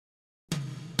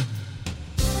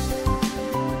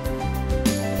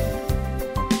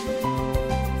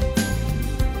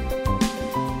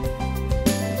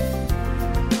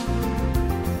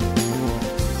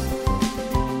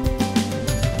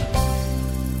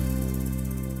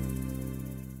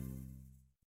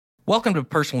Welcome to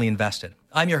Personally Invested.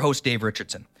 I'm your host, Dave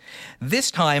Richardson. This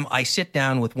time, I sit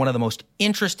down with one of the most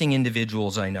interesting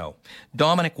individuals I know,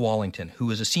 Dominic Wallington,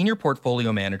 who is a senior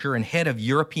portfolio manager and head of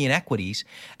European equities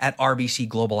at RBC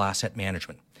Global Asset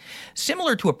Management.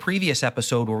 Similar to a previous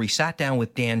episode where we sat down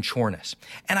with Dan Chorness,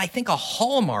 and I think a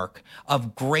hallmark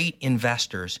of great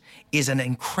investors is an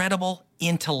incredible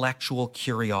intellectual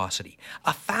curiosity,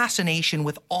 a fascination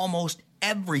with almost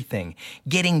everything,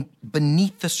 getting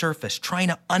beneath the surface, trying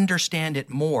to understand it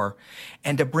more,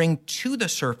 and to bring to the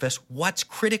surface what's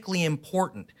critically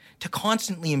important, to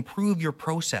constantly improve your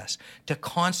process, to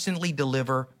constantly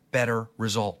deliver better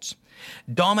results.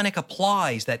 Dominic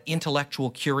applies that intellectual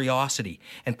curiosity,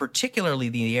 and particularly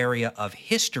the area of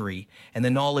history and the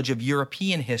knowledge of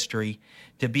European history,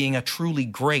 to being a truly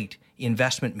great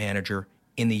investment manager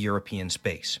in the European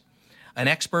space. An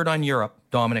expert on Europe,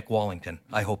 Dominic Wallington.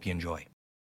 I hope you enjoy.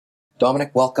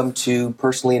 Dominic, welcome to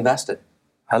Personally Invested.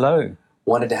 Hello.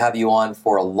 Wanted to have you on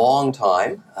for a long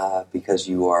time because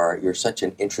you're such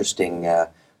an interesting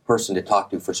person to talk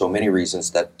to for so many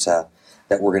reasons that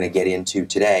we're going to get into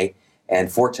today.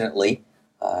 And fortunately,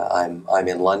 I'm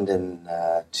in London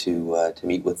to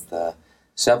meet with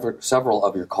several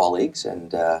of your colleagues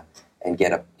and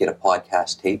get a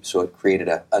podcast tape. So it created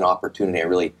an opportunity. I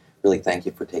really thank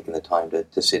you for taking the time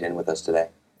to sit in with us today.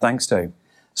 Thanks, Dave.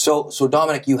 So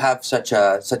Dominic, you have such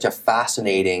a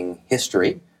fascinating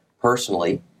history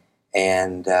personally,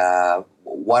 and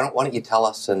why don't you tell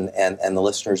us and the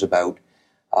listeners about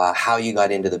how you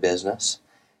got into the business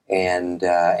and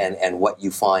what you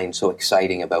find so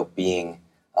exciting about being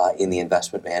in the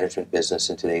investment management business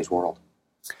in today's world?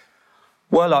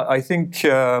 Well, I think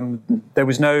there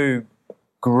was no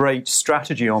great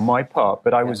strategy on my part,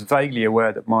 but I was vaguely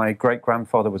aware that my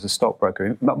great-grandfather was a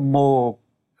stockbroker. More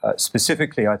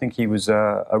specifically, I think he was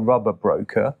a rubber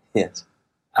broker. Yes.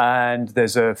 And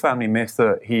there's a family myth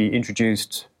that he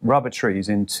introduced rubber trees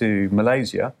into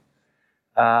Malaysia.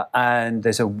 And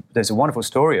there's a wonderful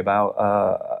story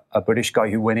about a British guy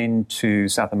who went into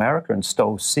South America and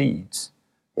stole seeds,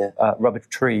 rubber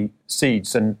tree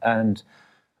seeds, and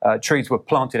trees were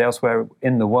planted elsewhere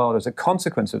in the world as a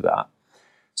consequence of that.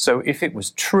 So if it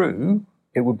was true,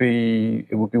 it would be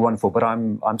wonderful. But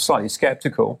I'm slightly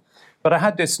skeptical. But I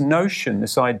had this notion,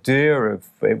 this idea of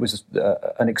it was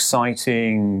an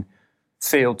exciting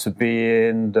field to be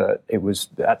in, that it was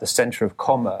at the centre of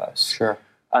commerce. Sure.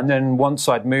 And then once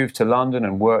I'd moved to London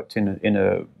and worked in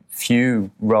a few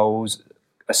roles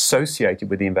associated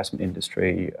with the investment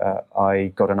industry,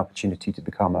 I got an opportunity to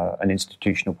become an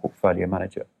institutional portfolio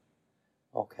manager.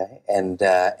 Okay. And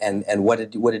what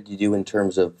did you do in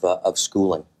terms of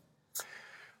schooling?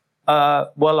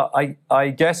 Well, I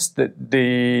guess that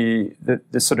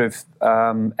the sort of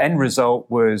end result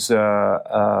was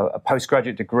a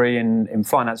postgraduate degree in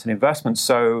finance and investment.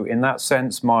 So in that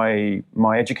sense, my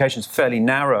education is fairly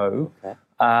narrow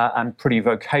and pretty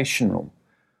vocational.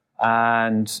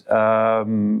 And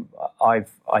I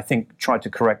think tried to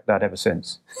correct that ever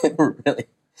since. Really?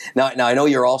 Now I know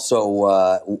you're also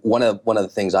one of the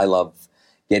things I love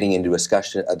getting into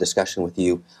a discussion with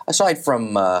you, aside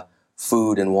from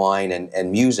food and wine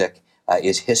and music,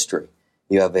 is history.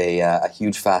 You have a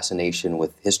huge fascination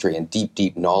with history and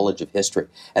deep knowledge of history.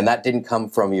 And that didn't come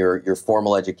from your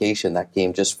formal education. That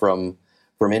came just from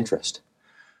interest.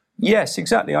 Yes,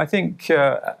 exactly. I think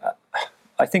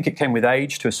it came with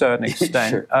age to a certain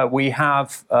extent. Sure. We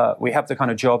have the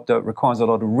kind of job that requires a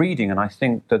lot of reading, and I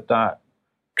think that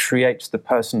creates the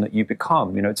person that you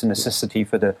become. You know, it's a necessity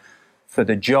for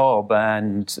the job,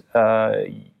 and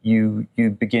you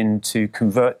begin to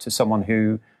convert to someone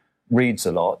who reads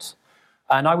a lot.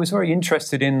 And I was very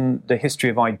interested in the history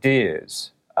of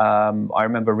ideas. I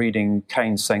remember reading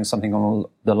Keynes saying something along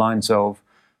the lines of,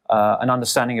 an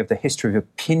understanding of the history of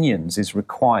opinions is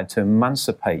required to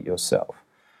emancipate yourself.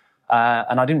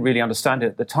 And I didn't really understand it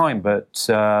at the time, but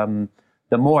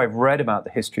the more I've read about the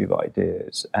history of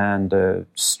ideas and the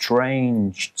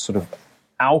strange sort of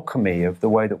alchemy of the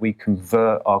way that we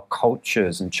convert our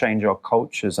cultures and change our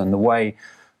cultures, and the way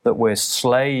that we're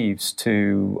slaves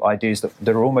to ideas that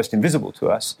are almost invisible to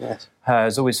us,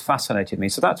 has always fascinated me.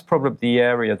 So that's probably the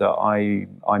area that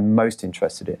I'm most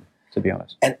interested in, to be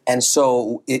honest. And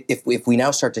so if we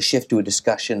now start to shift to a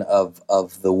discussion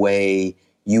of the way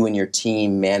you and your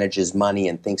team manages money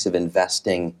and thinks of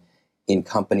investing in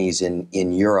companies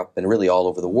in Europe and really all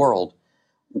over the world,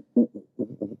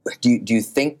 do you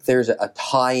think there's a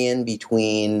tie-in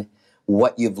between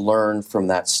what you've learned from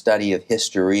that study of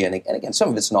history, and again, some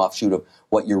of it's an offshoot of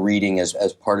what you're reading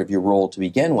as part of your role to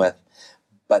begin with,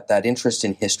 but that interest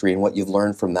in history and what you've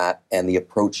learned from that and the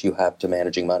approach you have to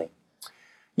managing money?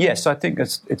 Yes, I think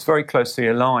it's very closely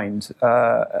aligned.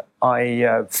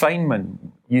 Feynman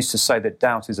used to say that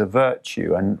doubt is a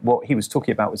virtue, and what he was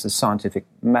talking about was the scientific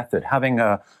method, having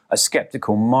a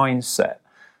skeptical mindset,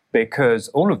 because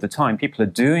all of the time people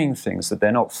are doing things that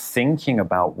they're not thinking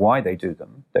about why they do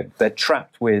them. They're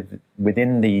trapped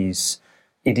within these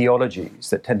ideologies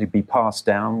that tend to be passed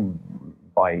down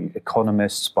by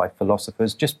economists, by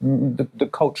philosophers, just the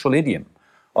cultural idiom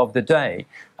of the day,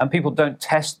 and people don't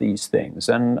test these things.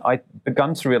 And I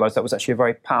begun to realize that was actually a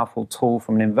very powerful tool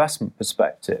from an investment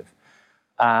perspective.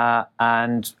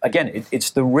 And again, it's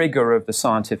the rigor of the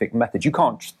scientific method. You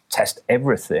can't test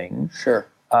everything. Sure.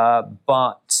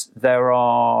 But there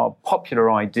are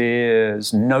popular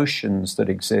ideas, notions that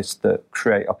exist that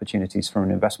create opportunities from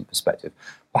an investment perspective.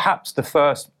 Perhaps the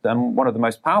first and one of the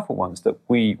most powerful ones that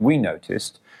we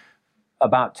noticed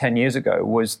about 10 years ago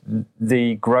was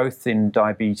the growth in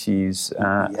diabetes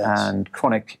and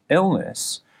chronic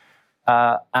illness.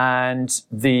 And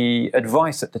the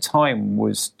advice at the time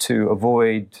was to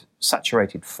avoid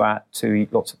saturated fat, to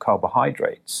eat lots of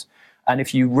carbohydrates. And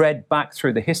if you read back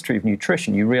through the history of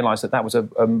nutrition, you realize that was a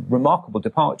remarkable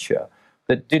departure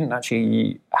that didn't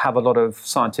actually have a lot of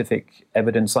scientific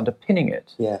evidence underpinning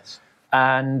it. Yes.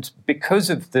 And because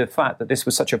of the fact that this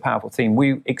was such a powerful theme,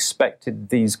 we expected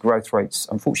these growth rates,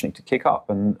 unfortunately, to kick up,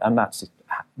 and that's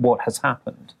what has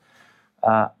happened.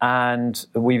 And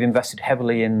we've invested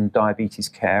heavily in diabetes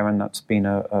care, and that's been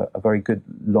a very good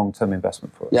long-term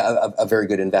investment for us. Yeah, a very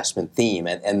good investment theme,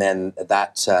 and then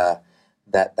that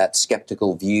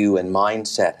skeptical view and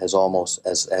mindset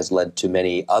has led to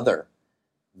many other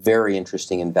very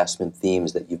interesting investment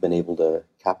themes that you've been able to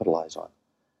capitalize on.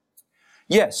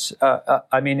 Yes.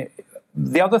 I mean,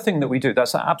 the other thing that we do,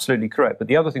 that's absolutely correct, but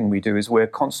the other thing we do is we're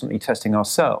constantly testing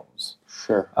ourselves.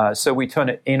 Sure. So we turn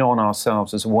it in on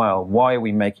ourselves as well. Why are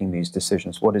we making these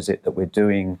decisions? What is it that we're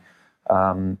doing?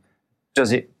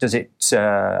 Does it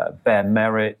bear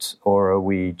merit, or are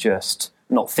we just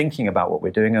not thinking about what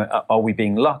we're doing? Are we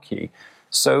being lucky?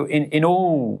 So in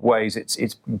all ways,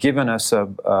 it's given us a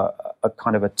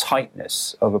kind of a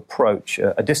tightness of approach,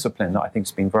 a discipline that I think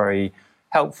has been very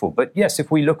helpful. But yes, if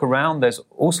we look around, there's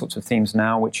all sorts of themes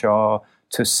now which are,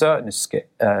 to a certain extent,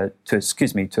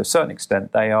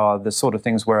 they are the sort of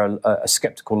things where a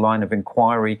skeptical line of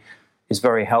inquiry is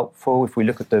very helpful. If we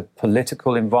look at the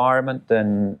political environment,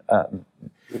 then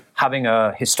having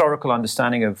a historical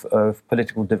understanding of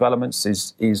political developments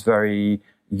is very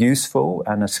useful,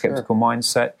 and a skeptical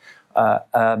mindset.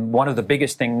 One of the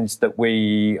biggest things that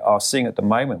we are seeing at the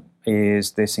moment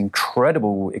is this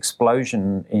incredible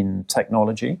explosion in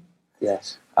technology.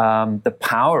 Yes. The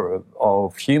power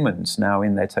of humans now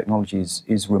in their technologies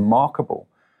is remarkable.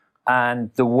 And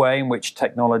the way in which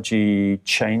technology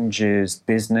changes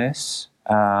business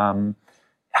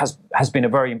has been a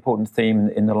very important theme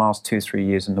in the last 2 or 3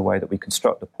 years in the way that we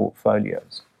construct the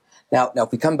portfolios. Now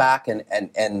if we come back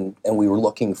and we were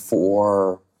looking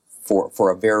for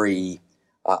a very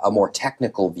a more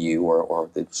technical view or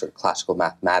the sort of classical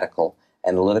mathematical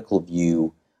analytical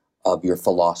view of your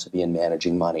philosophy in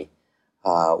managing money,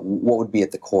 what would be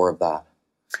at the core of that?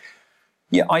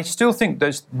 Yeah, I still think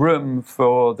there's room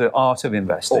for the art of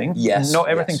investing. Oh, yes. Not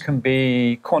everything can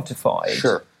be quantified.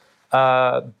 Sure.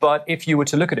 But if you were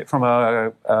to look at it from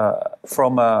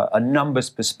a numbers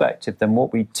perspective, then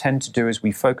what we tend to do is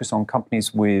we focus on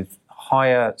companies with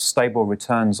higher stable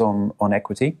returns on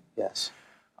equity. Yes.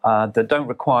 That don't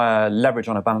require leverage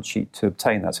on a balance sheet to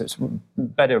obtain that. So it's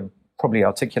better probably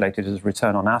articulated as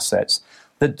return on assets,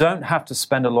 that don't have to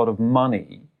spend a lot of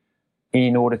money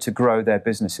in order to grow their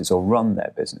businesses or run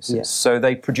their businesses. Yes. So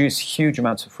they produce huge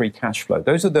amounts of free cash flow.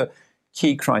 Those are the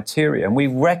key criteria. And we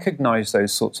recognize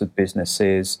those sorts of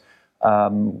businesses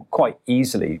quite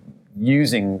easily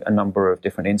using a number of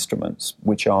different instruments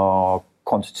which are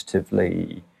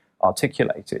quantitatively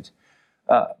articulated.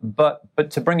 But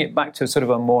to bring it back to sort of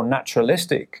a more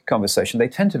naturalistic conversation, they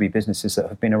tend to be businesses that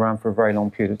have been around for a very long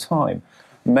period of time.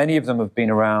 Many of them have been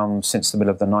around since the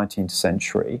middle of the 19th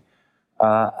century.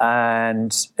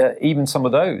 And even some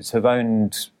of those have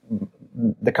owned,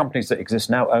 the companies that exist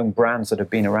now own brands that have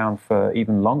been around for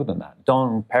even longer than that.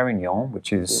 Dom Perignon,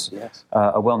 which is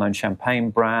a well-known champagne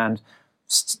brand,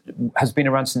 has been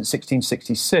around since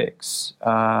 1666.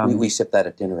 We sip that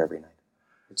at dinner every night.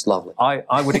 It's lovely.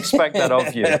 I would expect that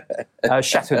of you.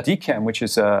 Chateau d'Yquem, which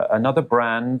is another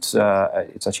brand,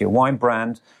 it's actually a wine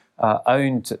brand,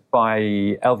 owned by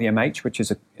LVMH, which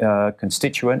is a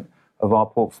constituent of our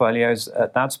portfolios.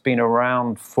 That's been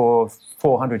around for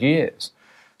 400 years.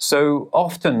 So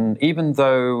often, even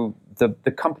though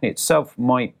the company itself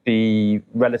might be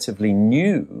relatively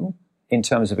new in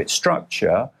terms of its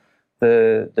structure,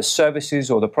 the services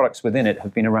or the products within it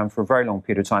have been around for a very long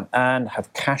period of time and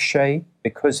have cachet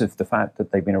because of the fact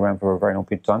that they've been around for a very long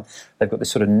period of time. They've got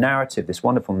this sort of narrative, this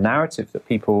wonderful narrative that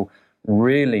people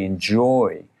really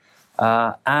enjoy.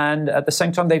 And at the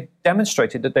same time, they've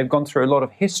demonstrated that they've gone through a lot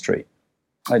of history.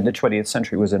 The 20th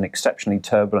century was an exceptionally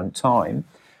turbulent time.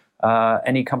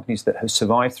 Any companies that have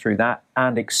survived through that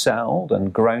and excelled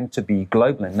and grown to be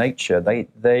global in nature,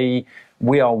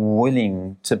 we are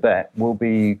willing to bet will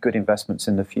be good investments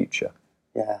in the future.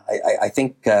 Yeah, I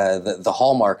think the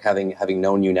hallmark, having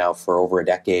known you now for over a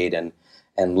decade and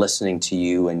listening to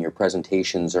you and your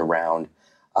presentations around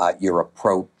your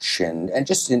approach and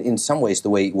just in some ways the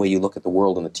way you look at the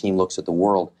world and the team looks at the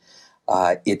world,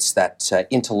 it's that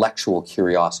intellectual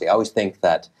curiosity. I always think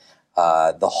that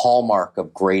the hallmark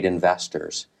of great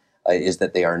investors is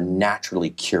that they are naturally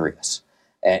curious.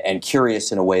 And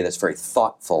curious in a way that's very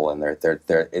thoughtful, and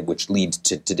they're which leads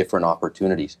to different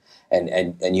opportunities.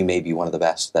 And you may be one of the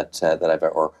best that I've ever,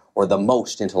 or the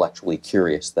most intellectually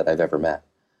curious that I've ever met.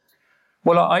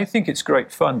 Well, I think it's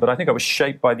great fun, but I think I was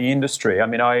shaped by the industry. I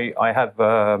mean, I have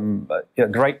a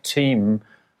great team,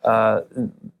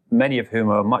 many of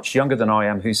whom are much younger than I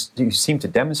am, who seem to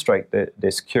demonstrate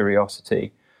this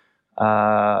curiosity.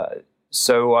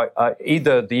 So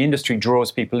either the industry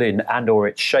draws people in and or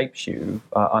it shapes you.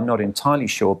 I'm not entirely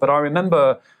sure. But I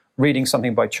remember reading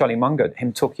something by Charlie Munger,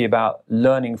 him talking about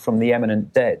learning from the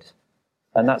eminent dead.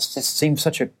 And that just seemed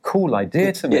such a cool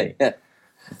idea to me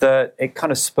that it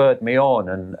kind of spurred me on.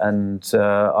 And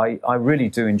I really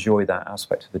do enjoy that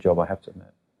aspect of the job, I have to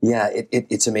admit. Yeah,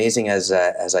 it's amazing as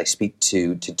I speak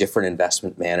to different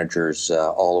investment managers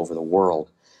all over the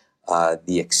world,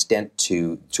 the extent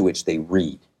to which they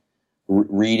read.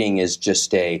 Reading is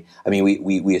just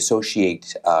we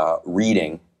associate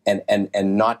reading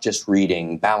and not just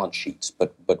reading balance sheets,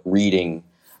 but reading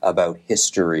about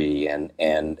history and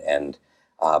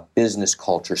business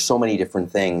culture, so many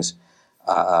different things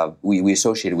we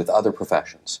associate it with other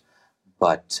professions.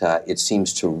 But it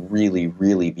seems to really,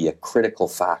 really be a critical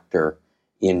factor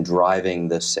in driving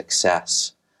the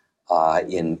success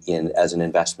in as an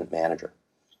investment manager.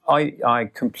 I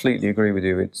completely agree with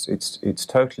you. It's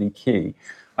totally key.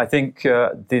 I think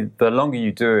the longer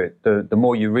you do it, the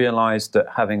more you realize that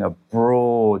having a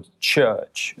broad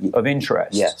church of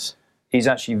interest is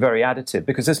actually very additive,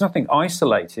 because there's nothing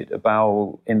isolated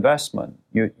about investment.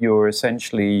 You're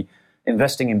essentially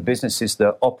investing in businesses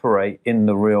that operate in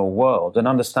the real world. An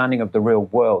understanding of the real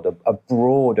world, a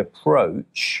broad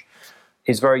approach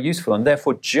is very useful. And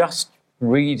therefore, just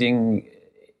reading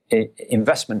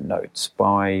investment notes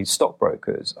by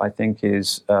stockbrokers, I think,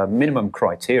 is minimum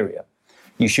criteria.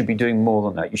 You should be doing more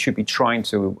than that. You should be trying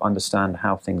to understand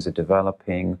how things are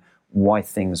developing, why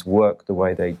things work the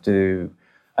way they do.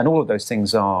 And all of those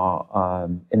things are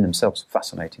in themselves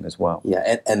fascinating as well.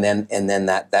 Yeah, and then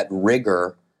that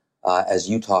rigor, as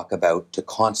you talk about, to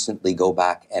constantly go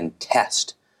back and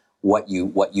test what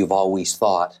you've always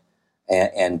thought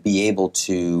and be able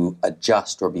to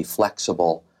adjust or be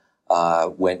flexible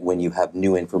when you have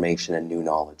new information and new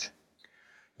knowledge.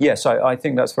 Yes, I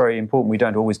think that's very important. We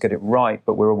don't always get it right,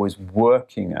 but we're always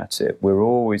working at it. We're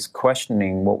always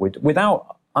questioning what we're doing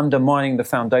without undermining the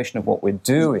foundation of what we're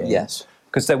doing. Yes.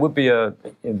 Because there would be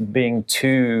being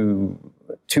too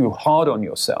hard on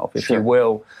yourself, if you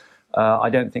will. I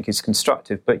don't think is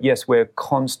constructive. But yes, we're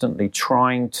constantly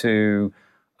trying to,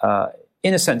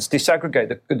 in a sense,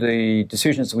 disaggregate the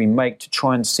decisions we make to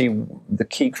try and see the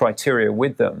key criteria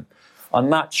with them. And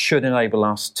that should enable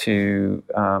us to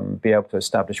be able to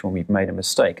establish when we've made a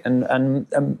mistake.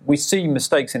 And we see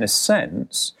mistakes, in a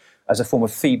sense, as a form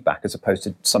of feedback as opposed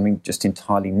to something just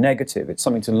entirely negative. It's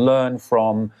something to learn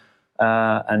from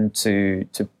and to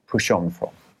push on from.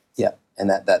 Yeah, and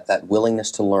that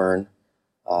willingness to learn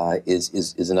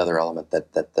is another element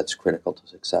that's critical to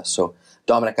success. So,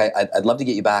 Dominic, I'd love to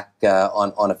get you back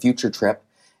on a future trip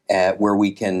where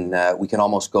we can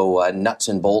almost go nuts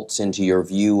and bolts into your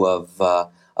view of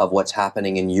what's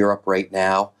happening in Europe right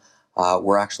now.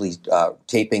 We're actually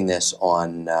taping this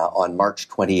on March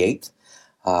 28th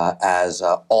as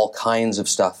all kinds of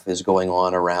stuff is going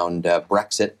on around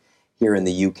Brexit here in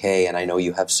the UK, and I know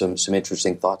you have some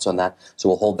interesting thoughts on that. So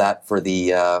we'll hold that for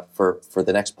the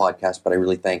next podcast. But I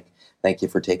really thank you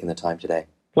for taking the time today.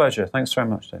 Pleasure. Thanks very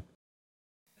much, Dave.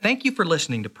 Thank you for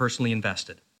listening to Personally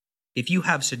Invested. If you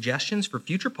have suggestions for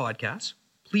future podcasts,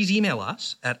 please email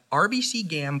us at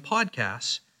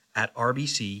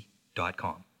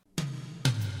rbcgampodcasts@rbc.com.